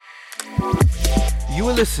You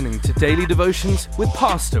are listening to Daily Devotions with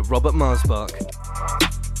Pastor Robert Marsbach.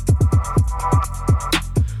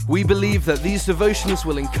 We believe that these devotions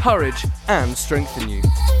will encourage and strengthen you.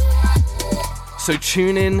 So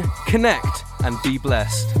tune in, connect, and be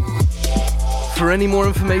blessed. For any more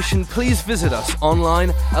information, please visit us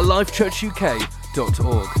online at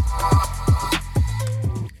lifechurchuk.org.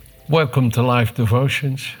 Welcome to Life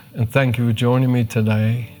Devotions, and thank you for joining me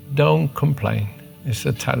today. Don't complain is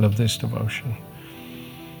the title of this devotion.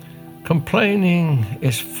 Complaining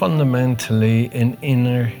is fundamentally an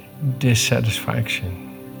inner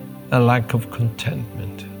dissatisfaction, a lack of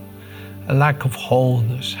contentment, a lack of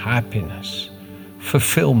wholeness, happiness,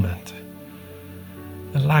 fulfillment,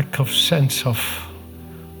 a lack of sense of,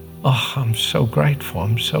 I'm so grateful,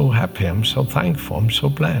 I'm so happy, I'm so thankful, I'm so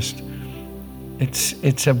blessed.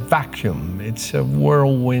 It's a vacuum, it's a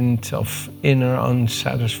whirlwind of inner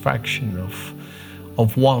unsatisfaction, of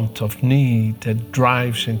want, of need that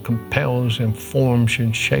drives and compels and forms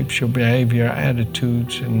and shapes your behavior,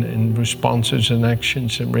 attitudes and responses and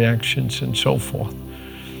actions and reactions and so forth.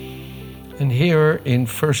 And here in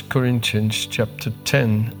 1 Corinthians chapter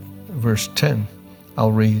 10, verse 10,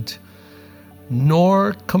 I'll read,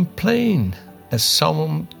 "Nor complain, as some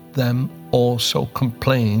of them also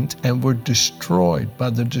complained and were destroyed by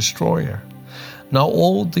the destroyer. Now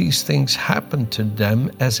all these things happened to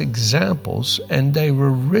them as examples, and they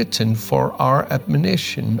were written for our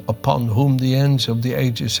admonition, upon whom the ends of the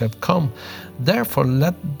ages have come. Therefore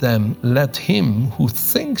let him who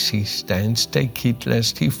thinks he stands take heed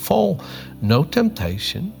lest he fall. No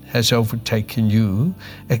temptation has overtaken you,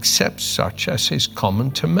 except such as is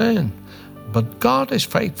common to man. But God is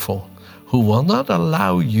faithful, who will not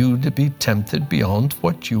allow you to be tempted beyond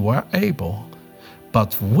what you are able,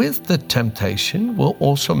 but with the temptation will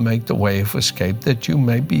also make the way of escape, that you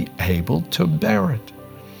may be able to bear it."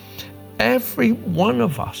 Every one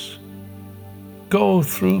of us go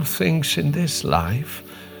through things in this life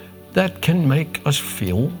that can make us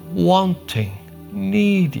feel wanting,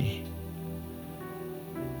 needy.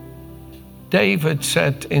 David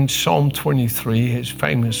said in Psalm 23, his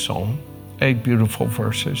famous psalm, 8 beautiful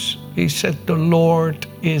verses, he said, "The Lord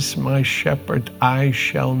is my shepherd, I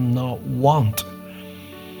shall not want."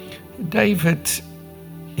 David,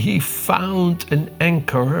 he found an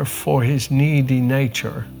anchor for his needy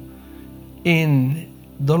nature in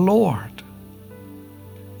the Lord.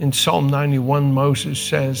 In Psalm 91, Moses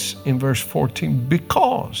says in verse 14,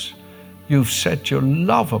 "Because you've set your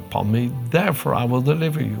love upon me, therefore I will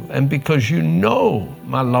deliver you. And because you know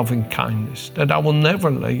my loving kindness, that I will never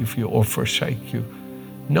leave you or forsake you.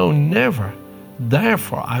 No, never.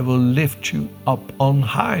 Therefore I will lift you up on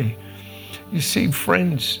high." You see,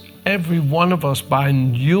 friends, every one of us by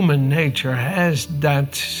human nature has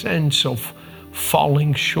that sense of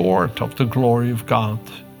falling short of the glory of God.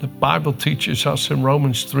 The Bible teaches us in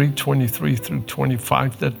Romans 3:23 through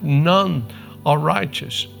 25 that none are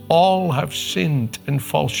righteous. All have sinned and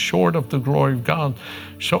fall short of the glory of God.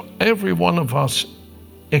 So every one of us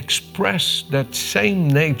express that same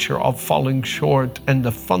nature of falling short, and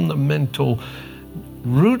the fundamental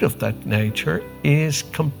root of that nature is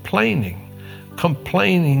complaining.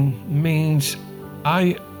 Complaining means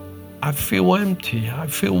I feel empty, I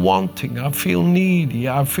feel wanting, I feel needy,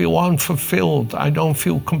 I feel unfulfilled, I don't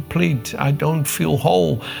feel complete, I don't feel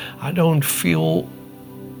whole, I don't feel,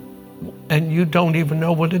 and you don't even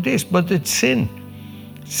know what it is, but it's sin.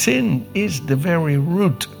 Sin is the very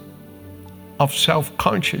root of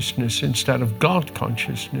self-consciousness instead of God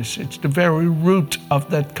consciousness. It's the very root of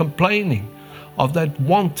that complaining, of that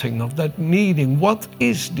wanting, of that needing. What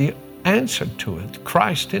is the answer to it?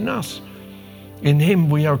 Christ in us. In him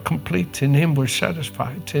we are complete. In him we're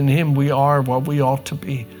satisfied. In him we are what we ought to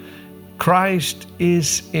be. Christ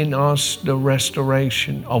is in us the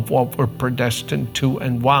restoration of what we're predestined to.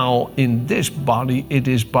 And while in this body it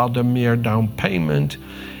is but a mere down payment,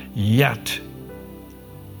 yet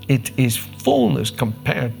it is fullness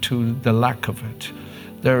compared to the lack of it.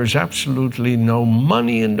 There is absolutely no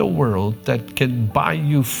money in the world that can buy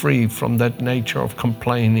you free from that nature of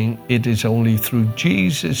complaining. It is only through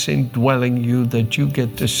Jesus indwelling you that you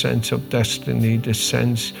get the sense of destiny, the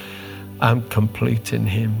sense I'm complete in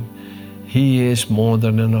him. He is more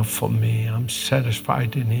than enough for me. I'm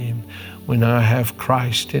satisfied in him. When I have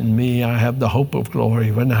Christ in me, I have the hope of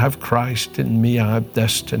glory. When I have Christ in me, I have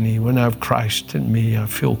destiny. When I have Christ in me, I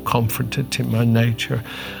feel comforted in my nature.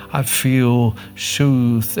 I feel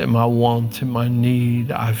soothed in my want, in my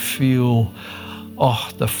need. I feel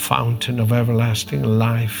Oh, the fountain of everlasting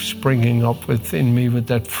life springing up within me with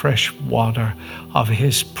that fresh water of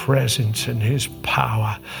His presence and His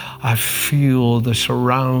power. I feel the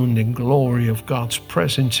surrounding glory of God's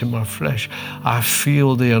presence in my flesh. I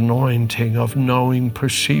feel the anointing of knowing,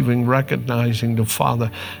 perceiving, recognizing the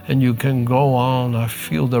Father. And you can go on. I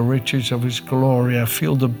feel the riches of His glory. I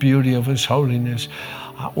feel the beauty of His holiness.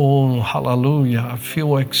 Oh, hallelujah. I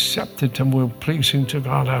feel accepted and we're pleasing to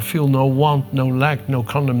God. I feel no want, no lack, no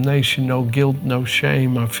condemnation, no guilt, no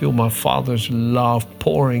shame. I feel my Father's love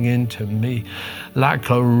pouring into me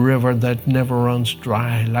like a river that never runs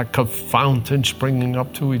dry, like a fountain springing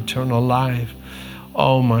up to eternal life.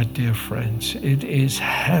 Oh, my dear friends, it is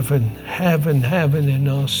heaven, heaven, heaven in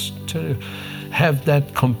us to have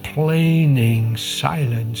that complaining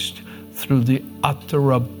silenced through the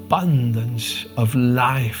utter abundance of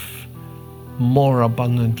life, more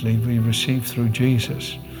abundantly we receive through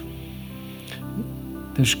Jesus.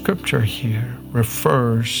 The scripture here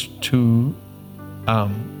refers to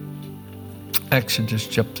Exodus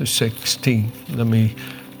chapter 16. Let me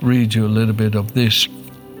read you a little bit of this.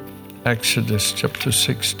 Exodus chapter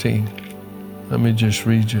 16. Let me just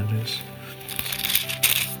read you this.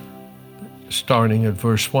 Starting at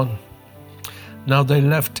verse 1. Now they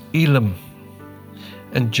left Elim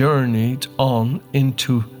and journeyed on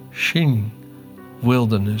into Shin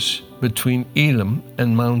wilderness between Elim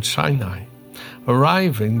and Mount Sinai,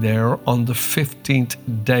 arriving there on the 15th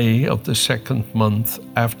day of the second month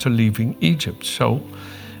after leaving Egypt. So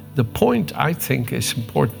the point I think is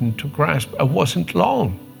important to grasp. It wasn't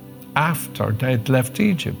long after they had left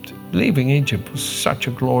Egypt. Leaving Egypt was such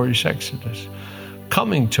a glorious exodus.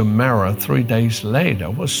 Coming to Marah 3 days later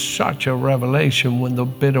was such a revelation when the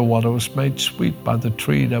bitter water was made sweet by the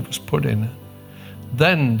tree that was put in it.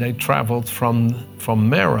 Then they traveled from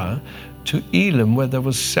Marah to Elim, where there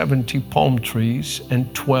was 70 palm trees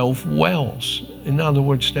and 12 wells. In other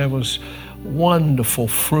words, there was wonderful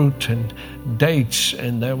fruit and dates,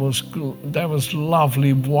 and there was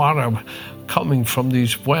lovely water coming from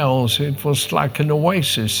these wells. It was like an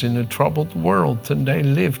oasis in a troubled world, and they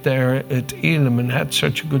lived there at Elim and had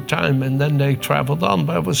such a good time. And then they traveled on,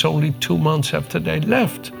 but it was only 2 months after they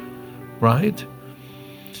left, right?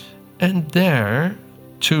 And there,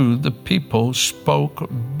 too, the people spoke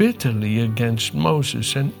bitterly against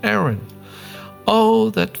Moses and Aaron. Oh,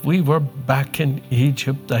 that we were back in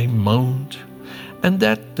Egypt, they moaned, and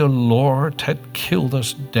that the Lord had killed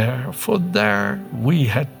us there, for there we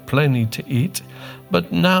had plenty to eat.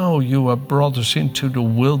 But now you have brought us into the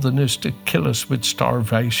wilderness to kill us with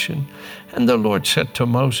starvation. And the Lord said to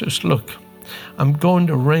Moses, look, I'm going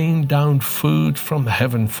to rain down food from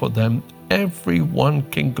heaven for them. Everyone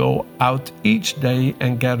can go out each day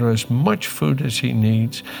and gather as much food as he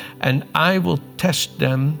needs, and I will test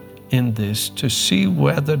them in this to see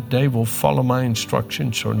whether they will follow my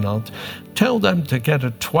instructions or not. Tell them to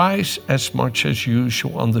gather twice as much as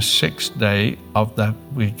usual on the 6th day of that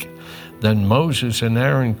week. Then Moses and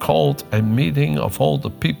Aaron called a meeting of all the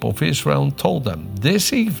people of Israel and told them,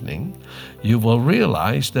 this evening you will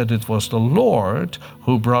realize that it was the Lord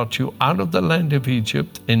who brought you out of the land of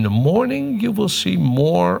Egypt. In the morning you will see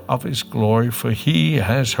more of His glory, for He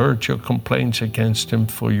has heard your complaints against Him,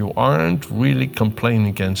 for you aren't really complaining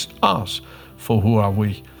against us, for who are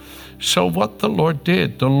we? So what the Lord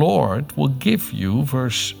did, the Lord will give you,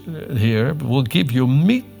 verse here, will give you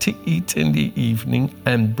meat to eat in the evening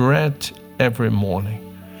and bread every morning.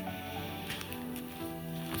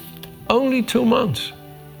 Only 2 months.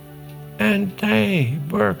 And they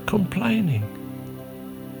were complaining.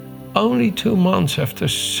 Only 2 months after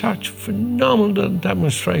such phenomenal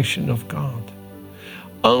demonstration of God.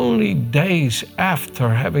 Only days after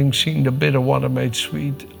having seen the bitter water made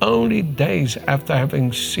sweet. Only days after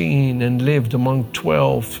having seen and lived among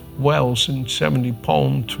 12 wells and 70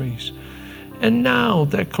 palm trees. And now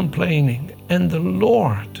they're complaining. And the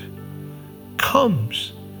Lord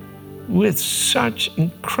comes with such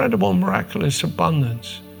incredible, miraculous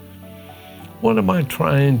abundance. What am I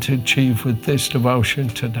trying to achieve with this devotion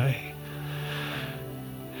today?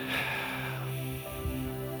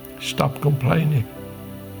 Stop complaining.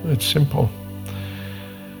 It's simple.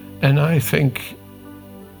 And I think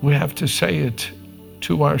we have to say it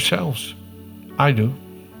to ourselves. I do.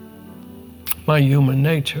 My human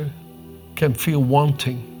nature can feel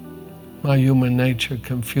wanting. My human nature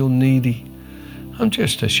can feel needy. I'm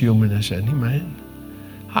just as human as any man.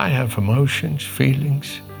 I have emotions,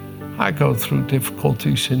 feelings. I go through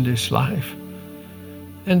difficulties in this life.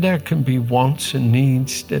 And there can be wants and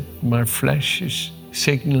needs that my flesh is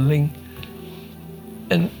signaling.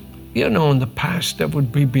 And, in the past there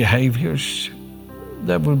would be behaviors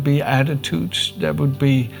There would be attitudes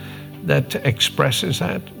that expresses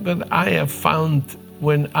that. But I have found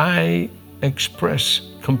when I express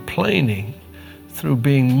complaining through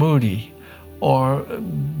being moody or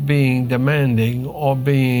being demanding or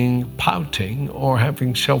being pouting or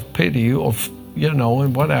having self-pity or,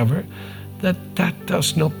 and whatever, that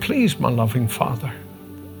does not please my loving Father.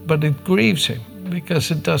 But it grieves him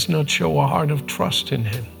because it does not show a heart of trust in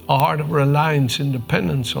him, a heart of reliance and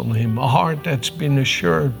dependence on him, a heart that's been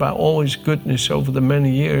assured by all his goodness over the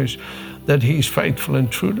many years that he's faithful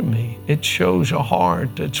and true to me. It shows a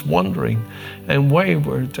heart that's wandering and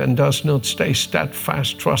wayward and does not stay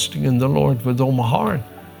steadfast, trusting in the Lord with all my heart.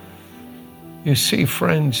 You see,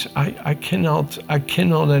 friends, I cannot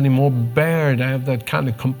anymore bear to have that kind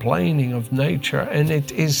of complaining of nature. And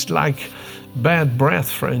it is like bad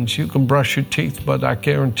breath, friends. You can brush your teeth, but I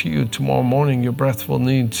guarantee you tomorrow morning your breath will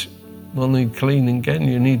need cleaning again.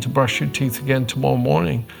 You need to brush your teeth again tomorrow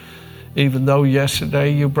morning. Even though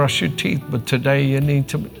yesterday you brushed your teeth, but today you need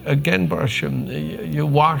to again brush them. You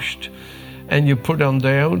washed and you put on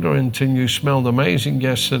deodorant and you smelled amazing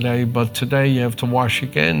yesterday, but today you have to wash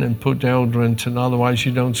again and put deodorant, and otherwise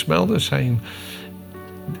you don't smell the same.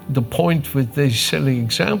 The point with these silly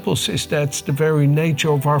examples is that's the very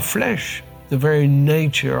nature of our flesh. The very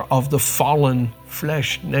nature of the fallen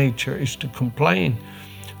flesh nature is to complain,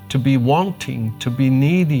 to be wanting, to be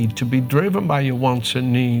needy, to be driven by your wants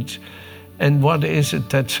and needs. And what is it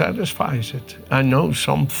that satisfies it? I know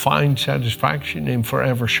some find satisfaction in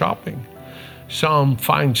forever shopping. Some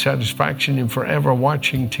find satisfaction in forever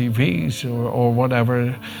watching TVs or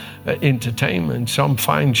whatever entertainment. Some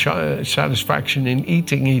find satisfaction in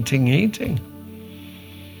eating.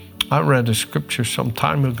 I read a scripture some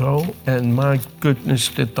time ago, and my goodness,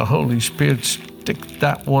 did the Holy Spirit stick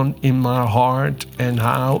that one in my heart, and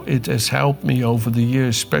how it has helped me over the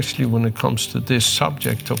years, especially when it comes to this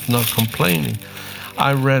subject of not complaining.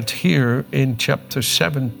 I read here in chapter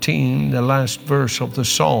 17, the last verse of the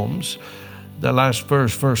Psalms. The last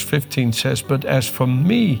verse, verse 15 says, "But as for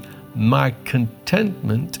me, my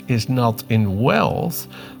contentment is not in wealth,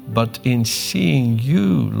 but in seeing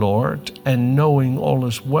you, Lord, and knowing all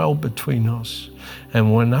is well between us.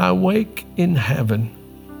 And when I wake in heaven,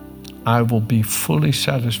 I will be fully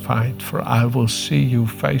satisfied, for I will see you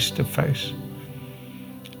face to face.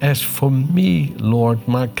 As for me, Lord,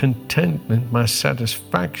 my contentment, my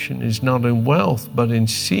satisfaction is not in wealth, but in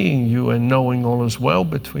seeing you and knowing all is well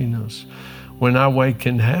between us. When I wake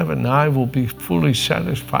in heaven, I will be fully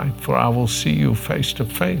satisfied, for I will see you face to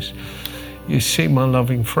face." You see, my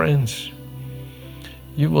loving friends,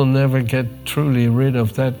 you will never get truly rid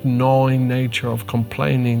of that gnawing nature of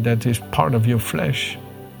complaining that is part of your flesh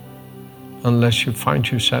unless you find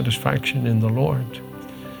your satisfaction in the Lord.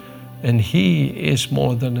 And He is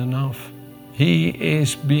more than enough. He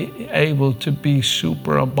is able to be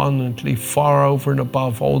super abundantly, far over and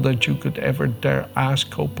above all that you could ever dare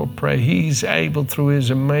ask, hope, or pray. He's able, through His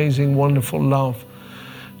amazing, wonderful love,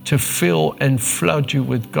 to fill and flood you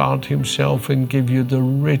with God Himself and give you the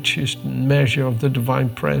richest measure of the divine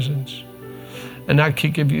presence. And I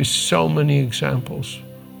could give you so many examples.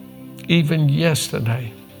 Even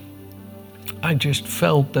yesterday, I just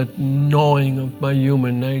felt that gnawing of my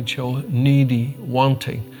human nature, needy,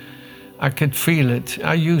 wanting. I could feel it.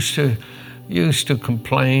 I used to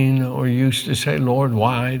complain or used to say, "Lord,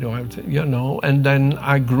 why do I have to," and then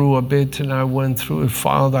I grew a bit and I went through it.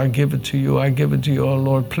 "Father, I give it to you. I give it to you. Oh,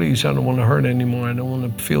 Lord, please, I don't want to hurt anymore. I don't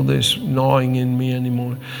want to feel this gnawing in me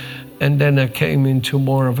anymore." And then I came into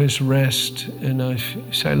more of His rest, and I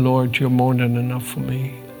said, "Lord, you're more than enough for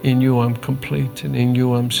me. In you I'm complete, and in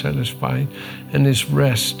you I'm satisfied." And His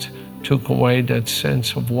rest took away that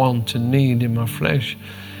sense of want and need in my flesh.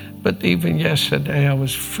 But even yesterday, I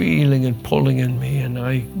was feeling it pulling in me, and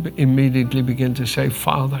I immediately began to say,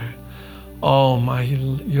 "Father, oh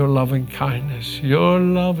your loving kindness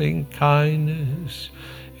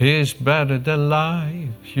is better than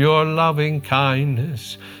life. Your loving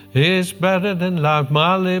kindness is better than life.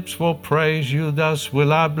 My lips will praise you, thus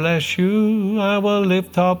will I bless you. I will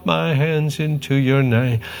lift up my hands into your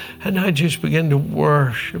name." And I just began to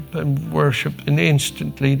worship, and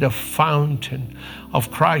instantly the fountain of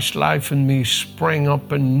Christ's life in me sprang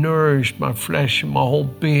up and nourished my flesh and my whole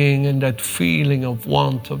being, and that feeling of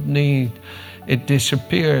want, of need, it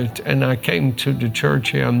disappeared. And I came to the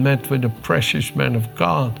church here and met with a precious man of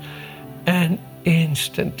God, and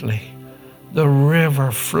instantly the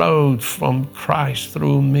river flowed from Christ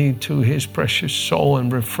through me to his precious soul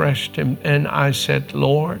and refreshed him. And I said,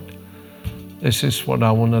 "Lord, this is what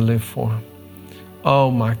I want to live for."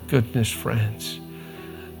 Oh my goodness, friends.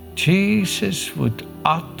 Jesus would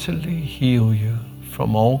utterly heal you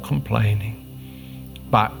from all complaining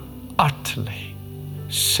by utterly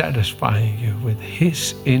satisfying you with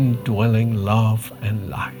His indwelling love and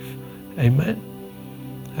life. Amen.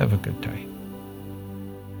 Have a good day.